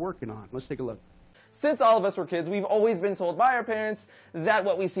what they're working on. Let's take a look. Since all of us were kids, we've always been told by our parents that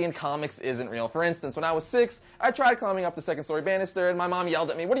what we see in comics isn't real. For instance, when I was 6, I tried climbing up the second-story banister, and my mom yelled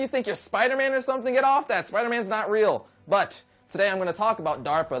at me, "What do you think, you're Spider-Man or something? Get off that! Spider-Man's not real." But today I'm going to talk about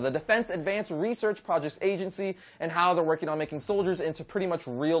DARPA, the Defense Advanced Research Projects Agency, and how they're working on making soldiers into pretty much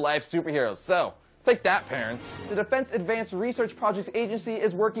real-life superheroes. So, take that, parents. The Defense Advanced Research Projects Agency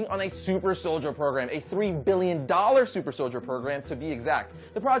is working on a super soldier program, a $3 billion super soldier program to be exact.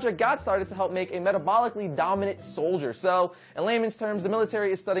 The project got started to help make a metabolically dominant soldier. So, in layman's terms, the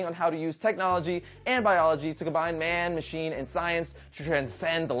military is studying on how to use technology and biology to combine man, machine, and science to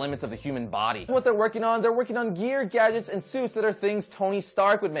transcend the limits of the human body. What they're working on gear, gadgets, and suits that are things Tony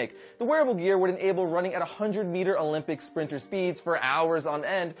Stark would make. The wearable gear would enable running at 100-meter Olympic sprinter speeds for hours on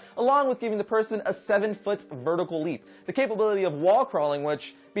end, along with giving the person a 7-foot vertical leap. The capability of wall crawling,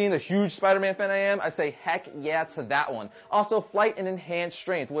 which, being the huge Spider-Man fan I am, I say heck yeah to that one. Also, flight and enhanced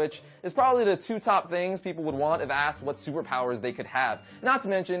strength, which is probably the 2 top things people would want if asked what superpowers they could have. Not to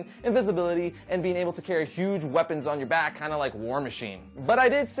mention invisibility and being able to carry huge weapons on your back, kind of like War Machine. But I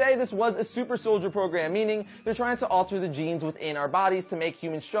did say this was a super soldier program, meaning they're trying to alter the genes within our bodies to make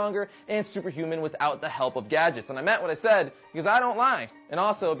humans stronger and superhuman without the help of gadgets. And I meant what I said, because I don't lie. And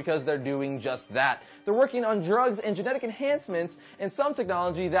also because they're doing just that. They're working on drugs and genetic enhancements and some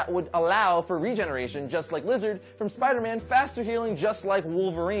technology that would allow for regeneration just like Lizard, from Spider-Man, faster healing just like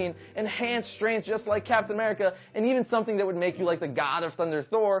Wolverine, enhanced strength just like Captain America, and even something that would make you like the God of Thunder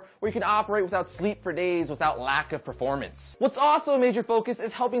Thor, where you can operate without sleep for days without lack of performance. What's also a major focus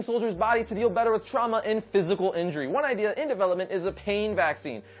is helping soldiers' body to deal better with trauma and physical injury. One idea in development is a pain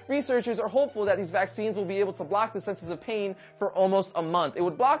vaccine. Researchers are hopeful that these vaccines will be able to block the senses of pain for almost a month. It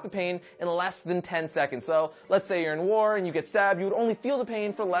would block the pain in less than 10 seconds. So, let's say you're in war and you get stabbed, you would only feel the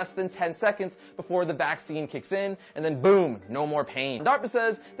pain for less than 10 seconds before the vaccine kicks in, and then boom, no more pain. DARPA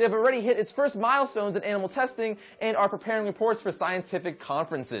says they have already hit its first milestones in animal testing and are preparing reports for scientific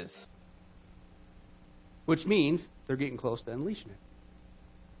conferences. Which means they're getting close to unleashing it.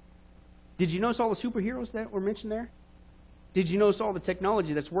 Did you notice all the superheroes that were mentioned there? Did you notice all the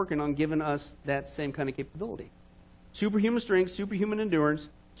technology that's working on giving us that same kind of capability? Superhuman strength, superhuman endurance,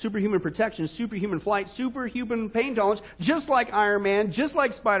 superhuman protection, superhuman flight, superhuman pain tolerance, just like Iron Man, just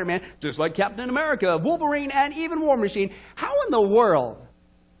like Spider-Man, just like Captain America, Wolverine, and even War Machine. How in the world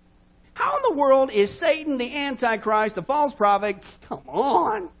is Satan, the Antichrist, the false prophet? Come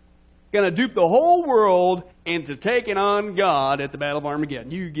on. going to dupe the whole world into taking on God at the Battle of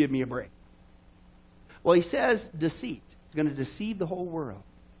Armageddon. You give me a break. Well, he says deceit. He's going to deceive the whole world.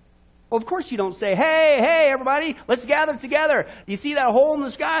 Well, of course you don't say, hey, everybody, let's gather together. You see that hole in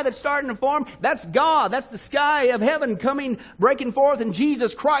the sky that's starting to form? That's God. That's the sky of heaven coming, breaking forth, and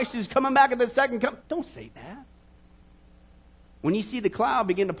Jesus Christ is coming back at the second coming. Don't say that. When you see the cloud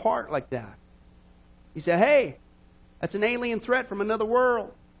begin to part like that, you say, hey, that's an alien threat from another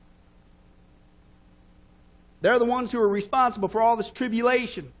world. They're the ones who are responsible for all this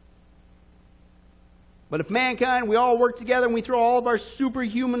tribulation. But if mankind, we all work together and we throw all of our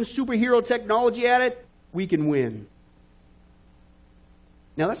superhuman, superhero technology at it, we can win.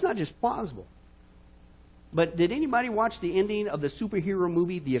 Now, that's not just plausible. But did anybody watch the ending of the superhero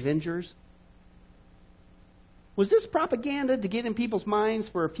movie, The Avengers? Was this propaganda to get in people's minds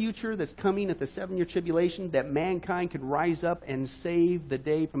for a future that's coming at the 7-year tribulation, that mankind could rise up and save the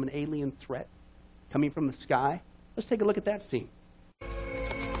day from an alien threat coming from the sky? Let's take a look at that scene.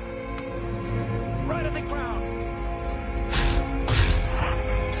 Right on the ground.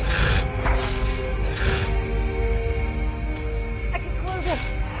 I can close it.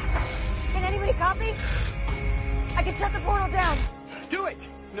 Can anybody copy? I can shut the portal down. Do it!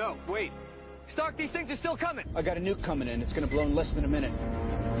 No, wait. Stark, these things are still coming. I got a nuke coming in. It's going to blow in less than a minute.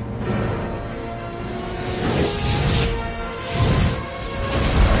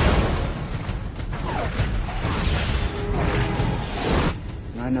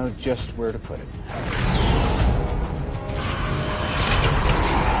 I know just where to put it.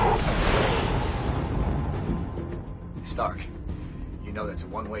 Stark, you know that's a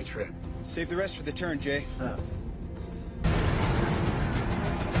one-way trip. Save the rest for the turn, Jay. So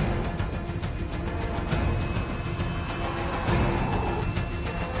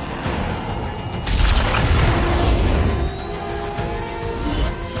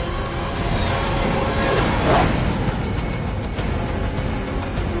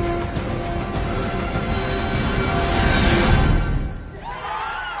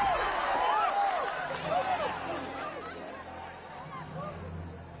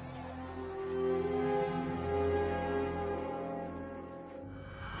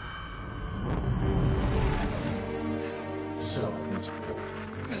peaceful.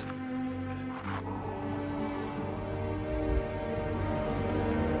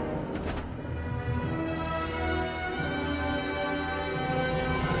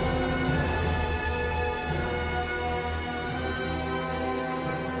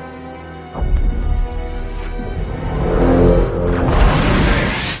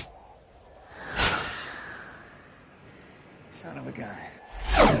 Son of a gun.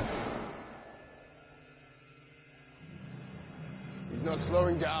 He's not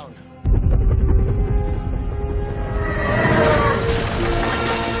slowing down.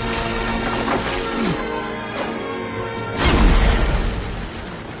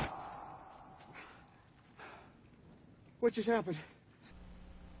 What just happened?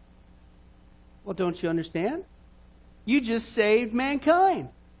 Well, don't you understand? You just saved mankind.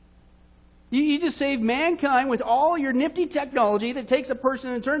 You just saved mankind with all your nifty technology that takes a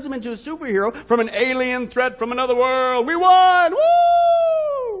person and turns them into a superhero from an alien threat from another world. We won!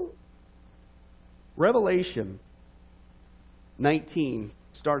 Woo! Revelation 19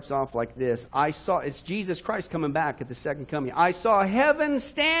 starts off like this. It's Jesus Christ coming back at the second coming. I saw heaven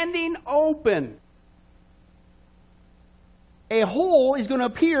standing open. A hole is going to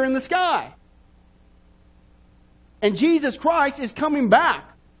appear in the sky. And Jesus Christ is coming back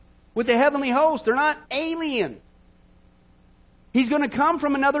with the heavenly host. They're not aliens. He's going to come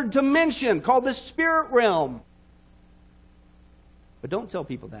from another dimension called the spirit realm. But don't tell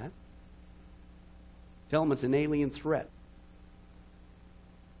people that. Tell them it's an alien threat.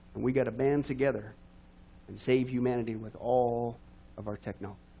 And we got to band together and save humanity with all of our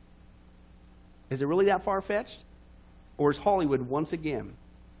technology. Is it really that far-fetched? Or is Hollywood once again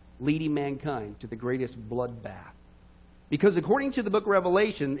leading mankind to the greatest bloodbath? Because according to the book of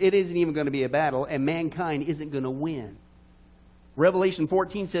Revelation, it isn't even going to be a battle, and mankind isn't going to win. Revelation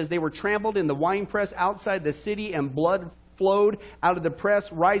 14 says they were trampled in the winepress outside the city, and blood flowed out of the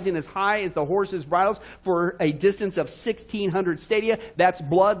press, rising as high as the horses' bridles for a distance of 1,600 stadia. That's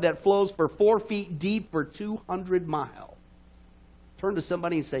blood that flows for 4 feet deep for 200 miles. Turn to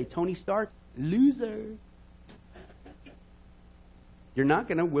somebody and say, Tony Stark, loser. You're not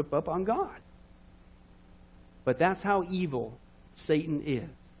going to whip up on God. But that's how evil Satan is.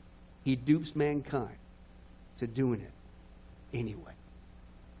 He dupes mankind to doing it anyway.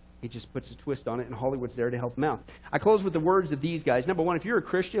 He just puts a twist on it, and Hollywood's there to help him out. I close with the words of these guys. Number one, if you're a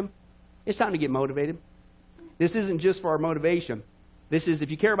Christian, it's time to get motivated. This isn't just for our motivation. This is,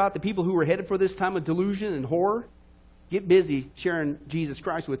 if you care about the people who are headed for this time of delusion and horror, get busy sharing Jesus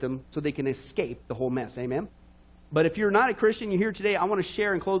Christ with them so they can escape the whole mess. Amen? But if you're not a Christian, you're here today, I want to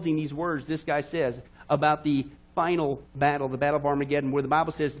share in closing these words this guy says about the final battle, the Battle of Armageddon, where the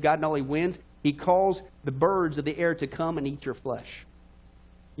Bible says God not only wins, He calls the birds of the air to come and eat your flesh.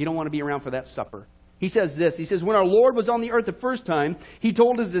 You don't want to be around for that supper. He says this, he says, when our Lord was on the earth the first time, He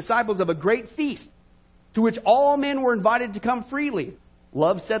told His disciples of a great feast to which all men were invited to come freely.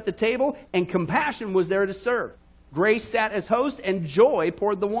 Love set the table, and compassion was there to serve. Grace sat as host, and joy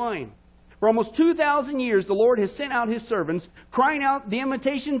poured the wine. For almost 2,000 years, the Lord has sent out His servants, crying out the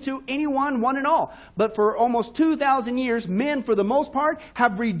invitation to anyone, one and all. But for almost 2,000 years, men, for the most part,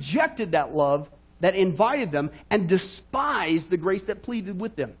 have rejected that love that invited them and despised the grace that pleaded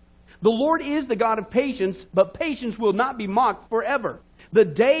with them. The Lord is the God of patience, but patience will not be mocked forever. The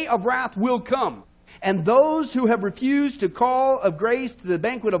day of wrath will come, and those who have refused to call of grace to the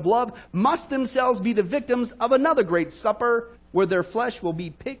banquet of love must themselves be the victims of another great supper, where their flesh will be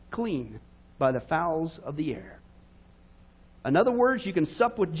picked clean by the fowls of the air. In other words, you can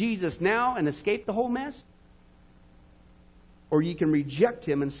sup with Jesus now and escape the whole mess, or you can reject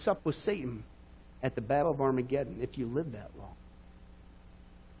Him and sup with Satan at the Battle of Armageddon if you live that long,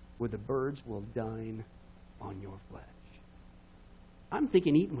 where the birds will dine on your flesh. I'm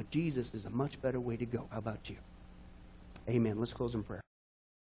thinking eating with Jesus is a much better way to go. How about you? Amen. Let's close in prayer.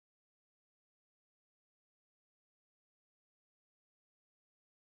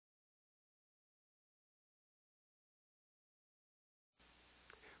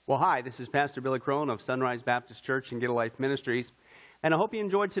 Well, hi, this is Pastor Billy Crone of Sunrise Baptist Church and Get a Life Ministries, and I hope you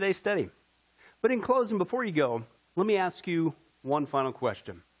enjoyed today's study. But in closing, before you go, let me ask you one final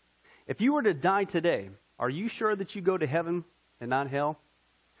question. If you were to die today, are you sure that you go to heaven and not hell?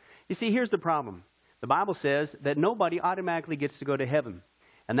 You see, here's the problem. The Bible says that nobody automatically gets to go to heaven,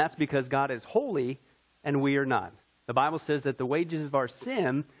 and that's because God is holy and we are not. The Bible says that the wages of our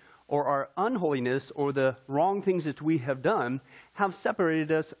sin, or our unholiness, or the wrong things that we have done, have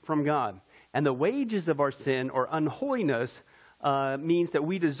separated us from God. And the wages of our sin, or unholiness, means that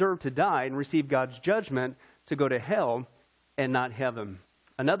we deserve to die and receive God's judgment to go to hell and not heaven.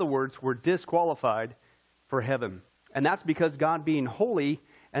 In other words, we're disqualified for heaven. And that's because God being holy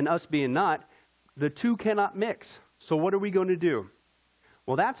and us being not, the two cannot mix. So what are we going to do?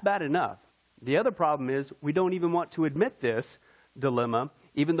 Well, that's bad enough. The other problem is we don't even want to admit this dilemma,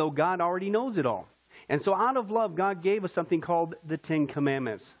 even though God already knows it all. And so out of love, God gave us something called the 10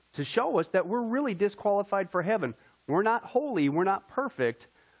 Commandments to show us that we're really disqualified for heaven. We're not holy. We're not perfect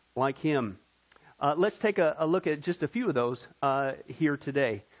like Him. Let's take a look at just a few of those here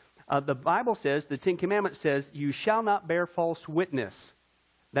today. The Bible says, the 10 Commandments says, you shall not bear false witness.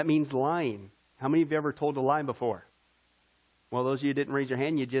 That means lying. How many of you ever told a lie before? Well, those of you who didn't raise your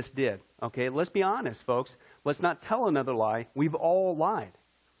hand, you just did. Okay, let's be honest, folks. Let's not tell another lie. We've all lied.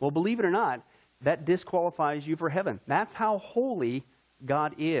 Well, believe it or not, that disqualifies you for heaven. That's how holy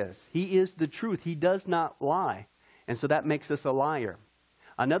God is. He is the truth. He does not lie. And so that makes us a liar.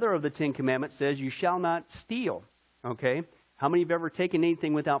 Another of the 10 Commandments says, you shall not steal. Okay? How many have ever taken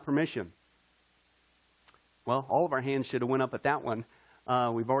anything without permission? Well, all of our hands should have went up at that one.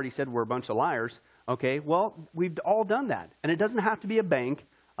 We've already said we're a bunch of liars. Okay, well, we've all done that. And it doesn't have to be a bank.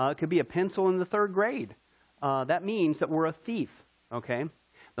 It could be a pencil in the 3rd grade. That means that we're a thief. Okay?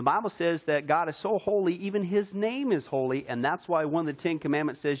 The Bible says that God is so holy, even His name is holy. And that's why one of the 10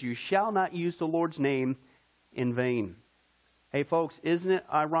 Commandments says, you shall not use the Lord's name in vain. Hey, folks, isn't it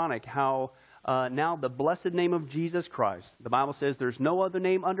ironic how now the blessed name of Jesus Christ, the Bible says there's no other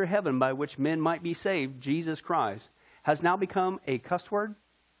name under heaven by which men might be saved, Jesus Christ, has now become a cuss word?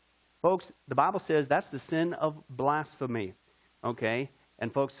 Folks, the Bible says that's the sin of blasphemy. Okay?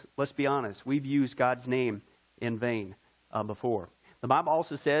 And folks, let's be honest. We've used God's name in vain before. The Bible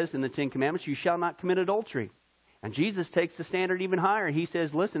also says in the 10 Commandments, you shall not commit adultery. And Jesus takes the standard even higher. He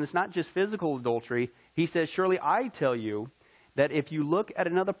says, listen, it's not just physical adultery. He says, surely I tell you that if you look at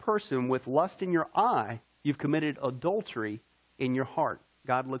another person with lust in your eye, you've committed adultery in your heart.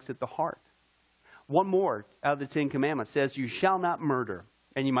 God looks at the heart. One more out of the 10 Commandments says, you shall not murder.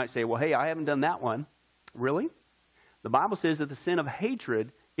 And you might say, well, hey, I haven't done that one. Really? The Bible says that the sin of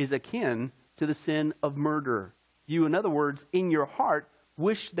hatred is akin to the sin of murder. You, in other words, in your heart,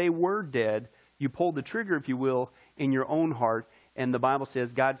 wish they were dead. You pulled the trigger, if you will, in your own heart. And the Bible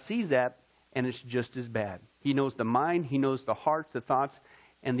says God sees that, and it's just as bad. He knows the mind, He knows the hearts, the thoughts,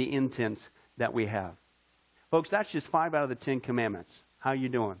 and the intents that we have. Folks, that's just 5 out of the 10 Commandments. How you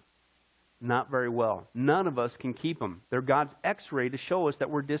doing? Not very well. None of us can keep them. They're God's x-ray to show us that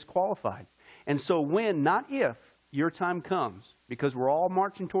we're disqualified. And so when, not if, your time comes, because we're all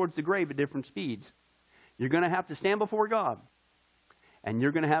marching towards the grave at different speeds. You're going to have to stand before God, and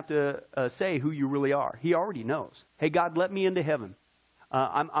you're going to have to say who you really are. He already knows. Hey, God, let me into heaven.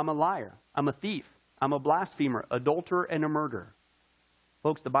 I'm a liar. I'm a thief. I'm a blasphemer, adulterer, and a murderer.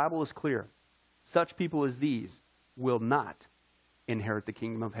 Folks, the Bible is clear. Such people as these will not inherit the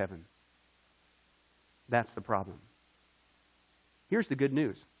kingdom of heaven. That's the problem. Here's the good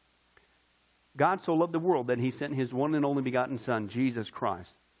news. God so loved the world that he sent his one and only begotten Son, Jesus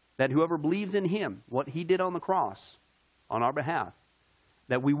Christ, that whoever believes in him, what he did on the cross on our behalf,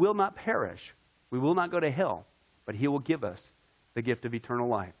 that we will not perish, we will not go to hell, but he will give us the gift of eternal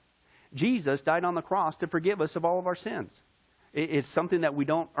life. Jesus died on the cross to forgive us of all of our sins. It's something that we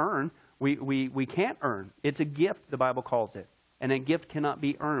don't earn. We can't earn. It's a gift, the Bible calls it. And a gift cannot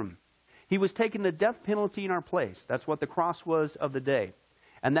be earned. He was taking the death penalty in our place. That's what the cross was of the day.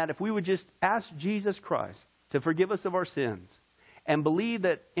 And that if we would just ask Jesus Christ to forgive us of our sins and believe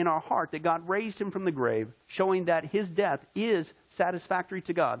that in our heart that God raised him from the grave, showing that his death is satisfactory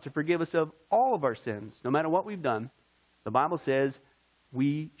to God to forgive us of all of our sins, no matter what we've done, the Bible says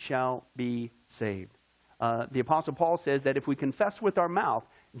we shall be saved. The Apostle Paul says that if we confess with our mouth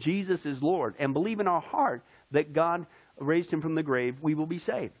Jesus is Lord and believe in our heart that God raised him from the grave, we will be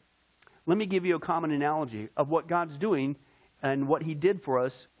saved. Let me give you a common analogy of what God's doing and what he did for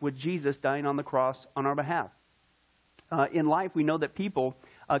us with Jesus dying on the cross on our behalf. In life, we know that people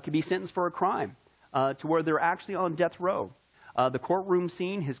can be sentenced for a crime to where they're actually on death row. The courtroom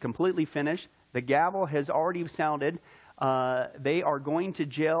scene has completely finished. The gavel has already sounded. They are going to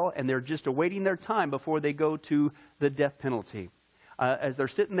jail, and they're just awaiting their time before they go to the death penalty. As they're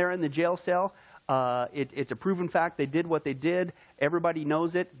sitting there in the jail cell, it's a proven fact they did what they did. Everybody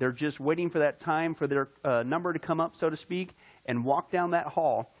knows it. They're just waiting for that time for their number to come up, so to speak, and walk down that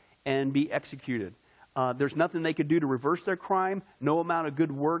hall and be executed. There's nothing they could do to reverse their crime. No amount of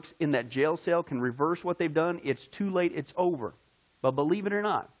good works in that jail cell can reverse what they've done. It's too late. It's over. But believe it or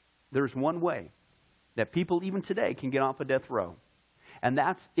not, there's one way that people even today can get off of death row. And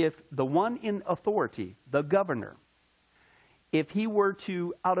that's if the one in authority, the governor, if he were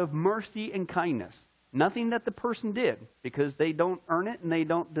to, out of mercy and kindness, nothing that the person did, because they don't earn it and they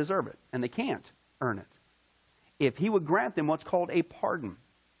don't deserve it, and they can't earn it. If he would grant them what's called a pardon,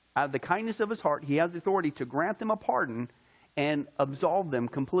 out of the kindness of his heart, he has the authority to grant them a pardon and absolve them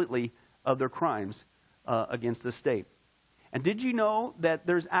completely of their crimes against the state. And did you know that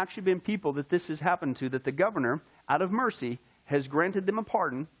there's actually been people that this has happened to, that the governor, out of mercy, has granted them a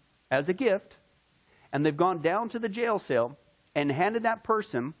pardon as a gift, and they've gone down to the jail cell and handed that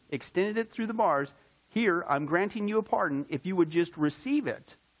person, extended it through the bars, here, I'm granting you a pardon. If you would just receive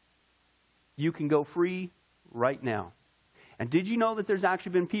it, you can go free right now. And did you know that there's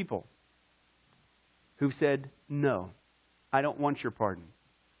actually been people who've said, no, I don't want your pardon.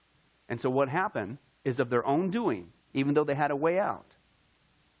 And so what happened is of their own doing, even though they had a way out,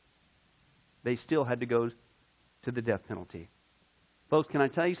 they still had to go to the death penalty. Folks, can I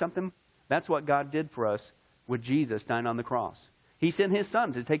tell you something? That's what God did for us with Jesus dying on the cross. He sent his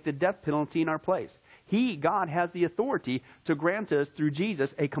Son to take the death penalty in our place. God has the authority to grant us through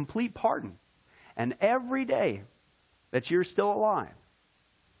Jesus a complete pardon. And every day that you're still alive,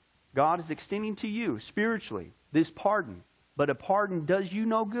 God is extending to you spiritually this pardon. But a pardon does you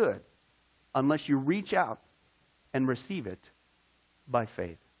no good unless you reach out and receive it by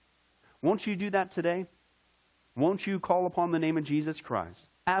faith. Won't you do that today? Won't you call upon the name of Jesus Christ?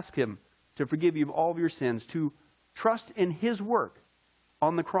 Ask him to forgive you of all of your sins, to trust in his work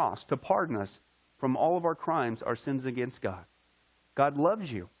on the cross to pardon us from all of our crimes, our sins against God. God loves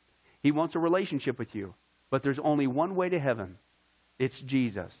you. He wants a relationship with you. But there's only one way to heaven. It's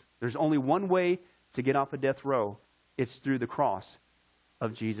Jesus. There's only one way to get off of death row. It's through the cross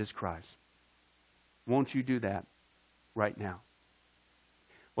of Jesus Christ. Won't you do that right now?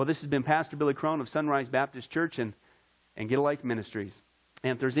 Well, this has been Pastor Billy Crone of Sunrise Baptist Church and Get a Life Ministries.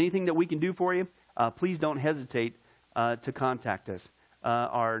 And if there's anything that we can do for you, please don't hesitate to contact us.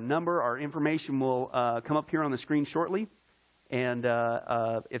 Our number, our information will come up here on the screen shortly. And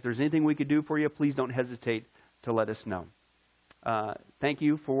if there's anything we could do for you, please don't hesitate to let us know. Thank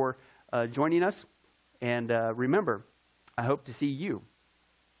you for joining us. And remember, I hope to see you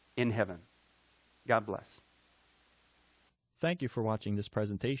in heaven. God bless. Thank you for watching this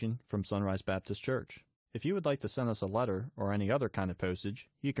presentation from Sunrise Baptist Church. If you would like to send us a letter or any other kind of postage,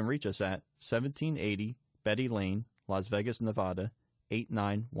 you can reach us at 1780 Betty Lane, Las Vegas, Nevada,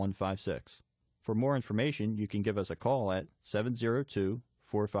 89156. For more information, you can give us a call at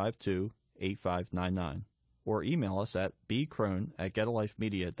 702-452-8599 or email us at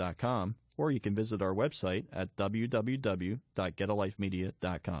bcrone@getalifemedia.com or you can visit our website at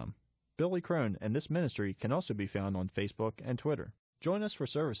www.getalifemedia.com. Billy Crone and this ministry can also be found on Facebook and Twitter. Join us for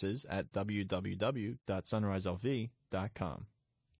services at www.sunriselv.com.